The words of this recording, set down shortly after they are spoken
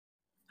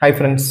Hi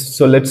friends,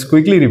 so let's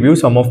quickly review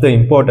some of the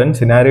important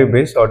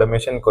scenario-based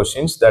automation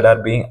questions that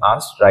are being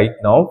asked right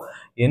now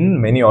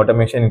in many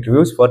automation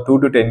interviews for 2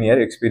 to 10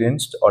 year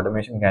experienced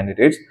automation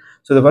candidates.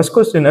 So the first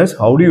question is,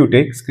 how do you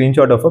take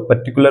screenshot of a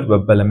particular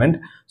web element?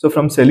 So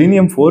from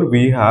Selenium 4,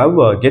 we have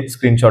get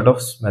screenshot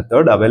of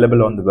method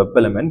available on the web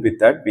element. With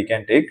that, we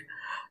can take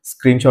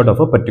screenshot of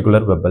a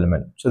particular web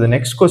element. So the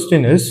next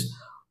question is,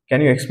 can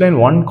you explain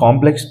one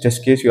complex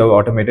test case you have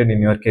automated in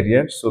your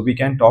career? So we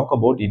can talk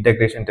about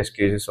integration test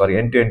cases or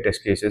end-to-end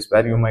test cases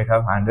where you might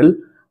have handled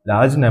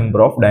large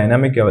number of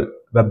dynamic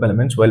web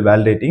elements while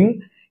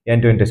validating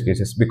end-to-end test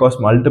cases because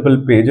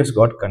multiple pages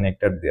got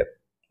connected there.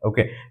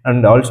 Okay,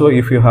 and also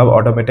if you have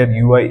automated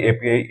UI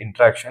API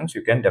interactions,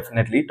 you can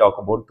definitely talk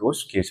about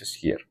those cases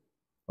here.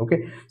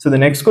 Okay, so the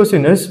next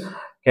question is,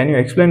 can you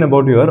explain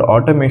about your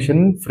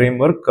automation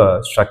framework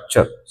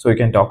structure? So you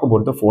can talk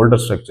about the folder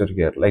structure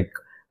here, like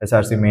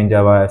src main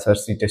java,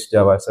 src test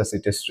java,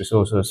 src test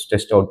resources,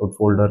 test output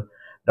folder,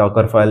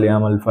 docker file,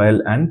 yaml file,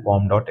 and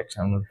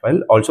pom.xml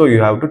file. Also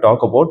you have to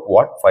talk about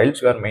what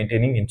files you are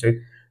maintaining inside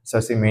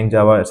src main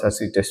java,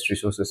 src test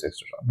resources, etc.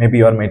 Maybe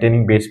you are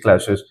maintaining base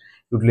classes,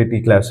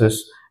 utility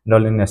classes, and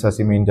all in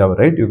src main java,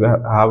 right? You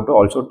have to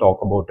also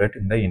talk about it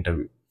in the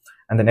interview.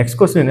 And the next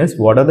question is,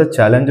 what are the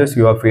challenges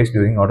you have faced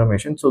during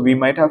automation? So we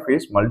might have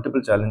faced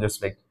multiple challenges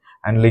like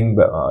handling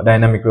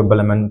dynamic web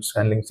elements,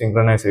 handling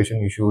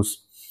synchronization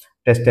issues,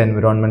 test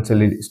environment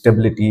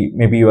stability.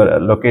 Maybe your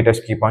locators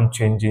keep on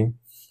changing.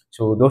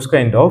 So those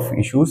kind of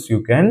issues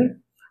you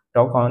can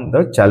talk on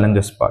the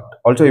challenges part.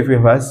 Also, if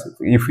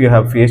you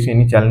have faced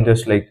any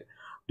challenges like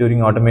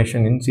during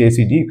automation in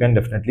CI/CD, you can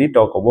definitely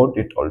talk about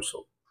it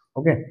also.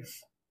 Okay.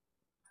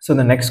 So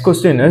the next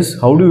question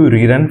is, how do you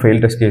rerun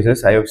failed test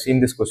cases? I have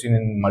seen this question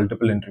in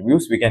multiple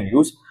interviews. We can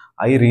use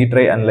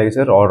iRetry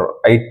Analyzer or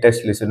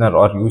iTest Listener,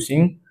 or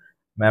using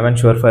Maven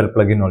Surefire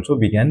plugin also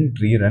we can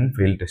rerun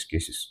failed test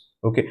cases.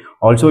 Okay.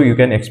 Also, you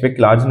can expect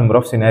large number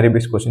of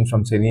scenario-based questions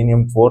from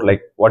Selenium 4,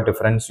 like what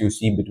difference you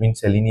see between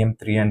Selenium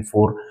 3 and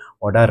 4,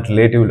 what are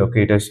relative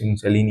locators in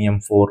Selenium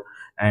 4,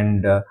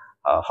 and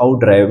how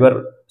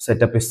driver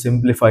setup is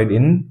simplified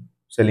in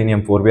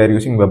Selenium 4. We are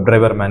using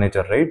WebDriver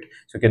Manager, right?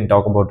 So you can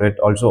talk about it.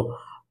 Also,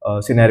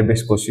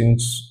 scenario-based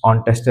questions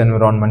on test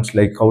environments,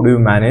 like how do you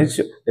manage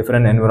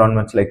different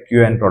environments like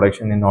QA and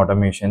production in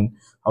automation?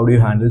 How do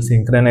you handle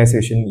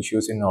synchronization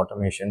issues in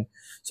automation?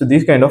 So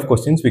these kind of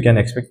questions we can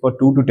expect for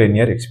 2 to 10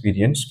 year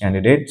experienced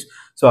candidates.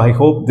 So I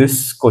hope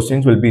these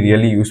questions will be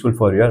really useful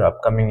for your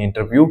upcoming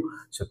interview.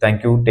 So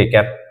thank you. Take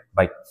care.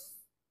 Bye.